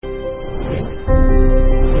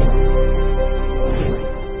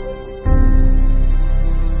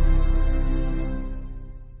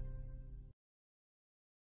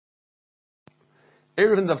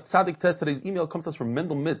Erevin of Tzadik Test, today's email comes to us from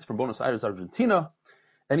Mendel Mitz from Buenos Aires, Argentina.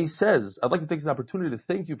 And he says, I'd like to take this opportunity to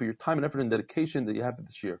thank you for your time and effort and dedication that you had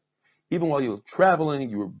this year. Even while you were traveling,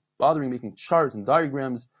 you were bothering making charts and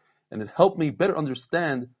diagrams, and it helped me better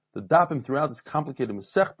understand the dapim throughout this complicated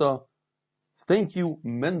Masechta. Thank you,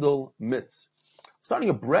 Mendel Mitz. Starting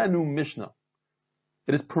a brand new Mishnah.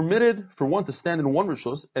 It is permitted for one to stand in one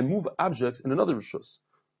Rishus and move objects in another Rishus.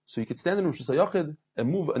 So you could stand in Rishus HaYachid and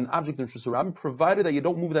move an object in Rishus HaRabim, provided that you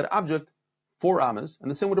don't move that object 4 amas.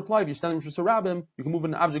 And the same would apply if you're standing in Rishus HaRabim, you can move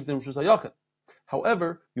an object in Rishus HaYachid.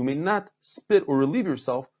 However, you may not spit or relieve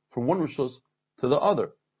yourself from one Rishus to the other.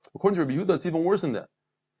 According to Rabbi Yehuda, it's even worse than that.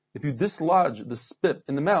 If you dislodge the spit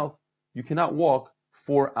in the mouth, you cannot walk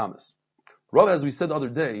 4 amas. Rav, as we said the other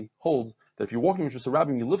day, holds that if you're walking in Rishus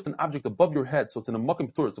HaRabim, you lift an object above your head, so it's in a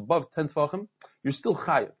makom p'tur, it's above 10 tefachim, you're still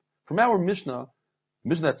chayiv. From our Mishnah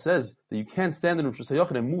that says that you can't stand in Rishus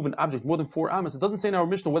HaYachid and move an object more than 4 amas, it doesn't say in our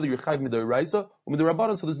Mishnah whether you're chayiv mid'oraisa or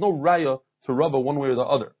mid'rabbanan, so there's no raya to Rava one way or the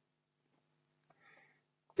other.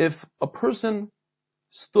 If a person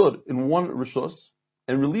stood in one Rishus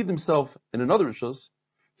and relieved himself in another Rishus,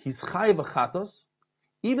 he's chayiv achatas,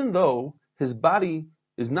 even though his body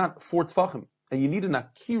is not 4 tefachim, and you need an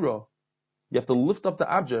akira. You have to lift up the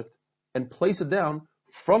object and place it down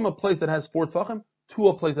from a place that has 4 tefachim to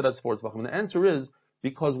a place that has 4 tefachim. And the answer is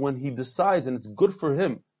because when he decides, and it's good for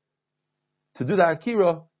him to do the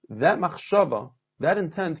akira, that machshava, that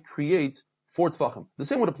intent creates 4 tefachim. The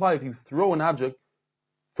same would apply if you throw an object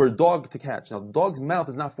for a dog to catch. Now, the dog's mouth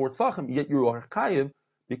is not 4 tefachim, yet you are chayiv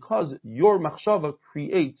because your machshava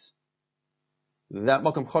creates that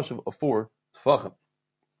makam chashav of 4 tefachim.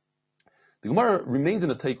 The Gemara remains in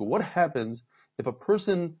a teiku. What happens if a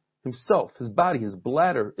person himself, his body, his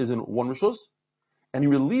bladder is in one rishus, and he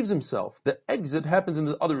relieves himself? The exit happens in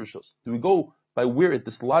the other rishus. Do we go by where it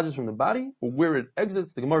dislodges from the body, or where it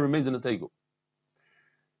exits? The Gemara remains in a teiku.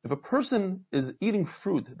 If a person is eating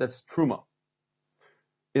fruit that's truma,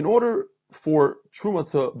 in order for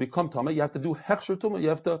truma to become tama, you have to do hechsher truma. You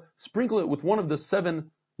have to sprinkle it with one of the 7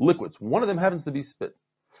 liquids. One of them happens to be spit.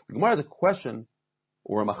 The Gemara has a question,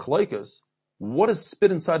 or a machlaikas. What is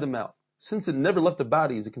spit inside the mouth? Since it never left the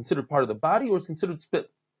body, is it considered part of the body or is it considered spit?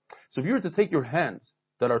 So if you were to take your hands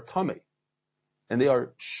that are tamei, and they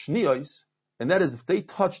are shniyos, and that is if they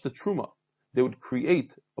touch the truma, they would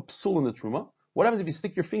create a psul in the truma. What happens if you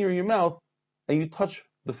stick your finger in your mouth and you touch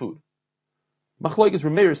the food? Machlokes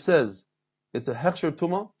Rameir says it's a hechsher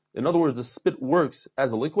tuma. In other words, the spit works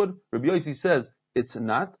as a liquid. Rabbi Yossi says it's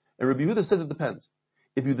not, and Rabbi Yehuda says it depends.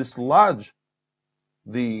 If you dislodge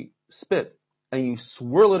the spit and you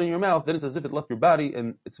swirl it in your mouth, then it's as if it left your body,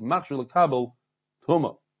 and it's machshir l'kabel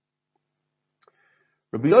tuma.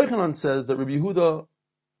 Rabbi Yochanan says that Rabbi Yehuda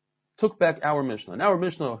took back our Mishnah. In our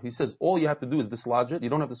Mishnah, he says all you have to do is dislodge it. You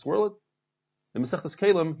don't have to swirl it. In Masechtas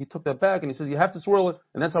Kelim, he took that back and he says you have to swirl it,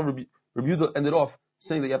 and that's how Rabbi Yehuda ended off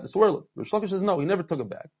saying that you have to swirl it. Rish Lakish says no, he never took it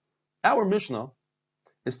back. Our Mishnah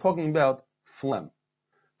is talking about phlegm.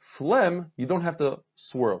 Phlegm, you don't have to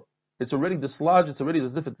swirl. It's already dislodged, it's already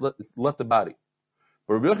as if it left the body.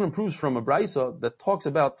 But Rabbi Yochanan proves from a brayso that talks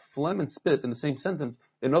about phlegm and spit in the same sentence.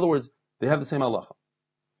 In other words, they have the same halacha.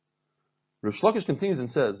 Rish Lakish continues and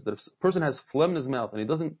says that if a person has phlegm in his mouth and he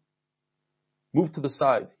doesn't move to the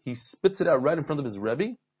side, he spits it out right in front of his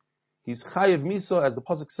Rebbe, he's chayev miso, as the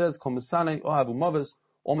pasuk says, kol misanei ohavu maves,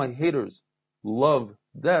 all my haters love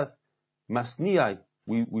death. Masniyai,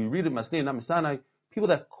 we read it masniyai, not misanei, people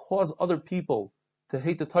that cause other people to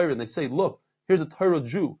hate the Torah, and they say, look, here's a Torah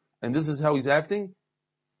Jew, and this is how he's acting,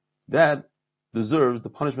 that deserves the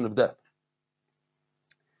punishment of death.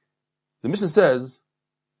 The Mishnah says,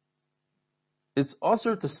 it's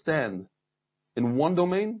usher to stand in one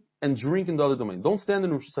domain and drink in the other domain. Don't stand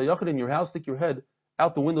in Rishus HaYachid in your house, stick your head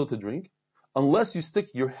out the window to drink, unless you stick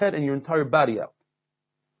your head and your entire body out.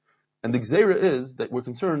 And the Gzeira is that we're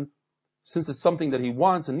concerned, since it's something that he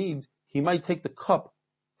wants and needs, he might take the cup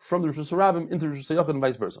from the Rishus HaRabim into Rishus HaYachid and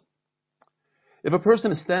vice versa. If a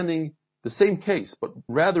person is standing the same case, but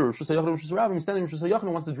rather Rishus HaYachid and Rishus HaRabim, he's standing in Rishus HaYachid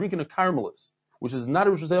and wants to drink in a caramelis, which is not a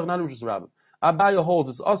Rishus HaYachid, not a Rishus HaRabim. Abaya holds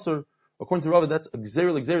it's usher. According to Rava, that's a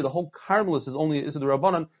gzeira. The whole caramelis is only Issa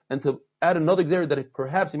Rabbanan, and to add another gzeira that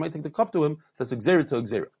perhaps he might take the cup to him, that's a gzeira to a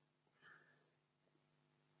gzeira.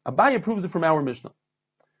 Abaya proves it from our Mishnah.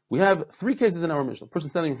 We have 3 cases in our Mishnah.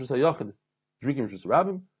 Person standing in Rishus HaYachid, drinking Rishus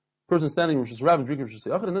HaRabim. Person standing in Rishus HaRabim, drinking Rishus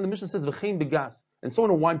HaYachid. And then the Mishnah says, v'chein begas, and so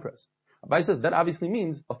in a wine press. Abaya says, that obviously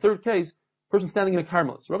means a 3rd case, person standing in a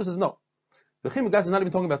caramelis. Rava says, no. V'chein begas is not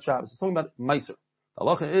even talking about Shabbos, it's talking about Meiser. The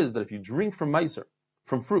halacha is that if you drink from Meiser,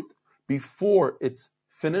 from fruit, before it's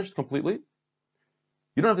finished completely,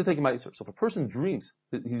 you don't have to take a meiser. So if a person drinks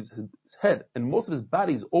his head and most of his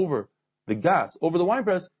body is over the gas, over the wine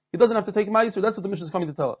press, he doesn't have to take a meiser. That's what the Mishnah is coming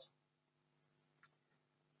to tell us.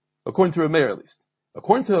 According to Rabbi Meir, at least.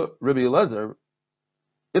 According to Rabbi Eliezer,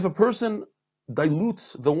 if a person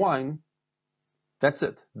dilutes the wine, that's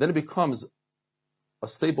it. Then it becomes a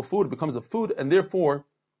staple food, it becomes a food, and therefore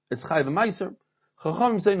it's chayiv meiser.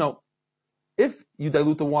 Chachamim say no. If you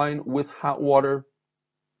dilute the wine with hot water,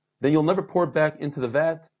 then you'll never pour it back into the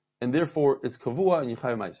vat, and therefore it's kavua and you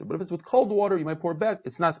chayiv meiser. But if it's with cold water, you might pour it back.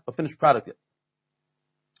 It's not a finished product yet.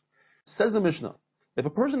 Says the Mishnah, if a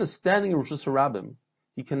person is standing in Rosh Hashanah,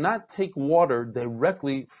 he cannot take water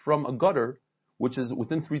directly from a gutter, which is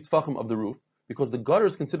within 3 tefachim of the roof, because the gutter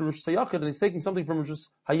is considered Rosh Hayachid, and he's taking something from Rosh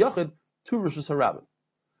Hayachid to Rosh Hashanah.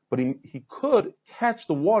 But he could catch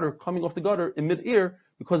the water coming off the gutter in mid-air,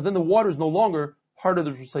 because then the water is no longer part of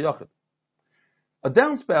the Rosh Hayachid. A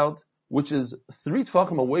downspout, which is 3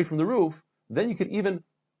 tefachim away from the roof, then you could even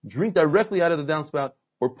drink directly out of the downspout,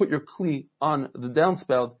 or put your kli on the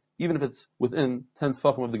downspout, even if it's within 10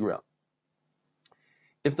 tefachim of the ground.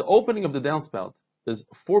 If the opening of the downspout is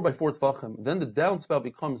 4 by 4 tefachim, then the downspout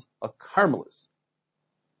becomes a carmelis,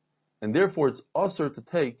 and therefore it's usher to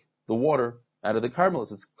take the water out of the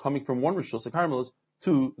carmelis. It's coming from one rishus, a carmelis,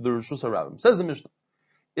 to the rishus harabim. Says the Mishnah,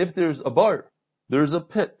 if there's a bar, there's a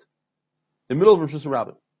pit in the middle of rishus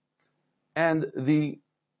harabim, and the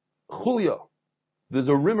chulya, there's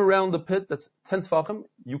a rim around the pit that's 10 tefachim,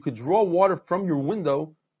 you could draw water from your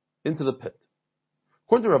window into the pit.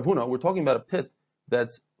 According to Rav Huna, we're talking about a pit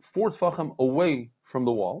that's 4 tefachim away from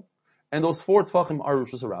the wall, and those 4 tefachim are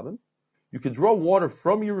rishus harabim. You could draw water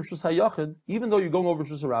from your rishus hayachid, even though you're going over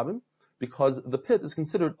rishus harabim, because the pit is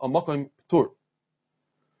considered a makom ptur.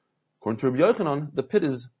 According to Rabbi Yochanan, the pit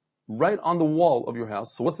is right on the wall of your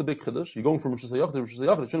house. So what's the big chiddush? You're going from rishus hayachid to rishus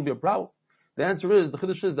hayachid. It shouldn't be a problem. The answer is, the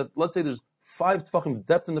chiddush is that, let's say there's 5 tefachim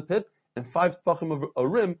depth in the pit and 5 tefachim of a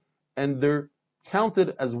rim, and they're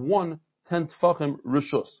counted as 1 10 tefachim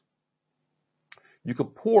rishus. You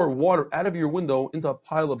could pour water out of your window into a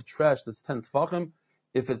pile of trash that's 10 tefachim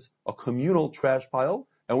if it's a communal trash pile,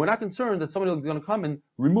 and we're not concerned that somebody else is going to come and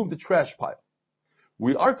remove the trash pile.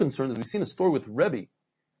 We are concerned, as we've seen a story with Rebbe, there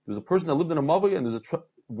was a person that lived in a mavi, and there's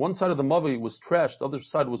one side of the mavi was trash, the other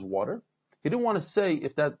side was water. He didn't want to say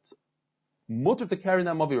if that's mutter to carry in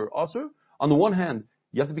that mavi or asur. On the one hand,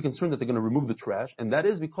 you have to be concerned that they're going to remove the trash, and that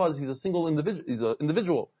is because he's a single individual. He's an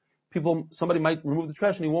individual. Somebody might remove the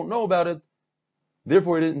trash and he won't know about it.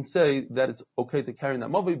 Therefore, he didn't say that it's okay to carry in that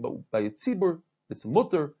mavi, but by a tzibur, it's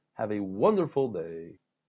mutter. Have a wonderful day.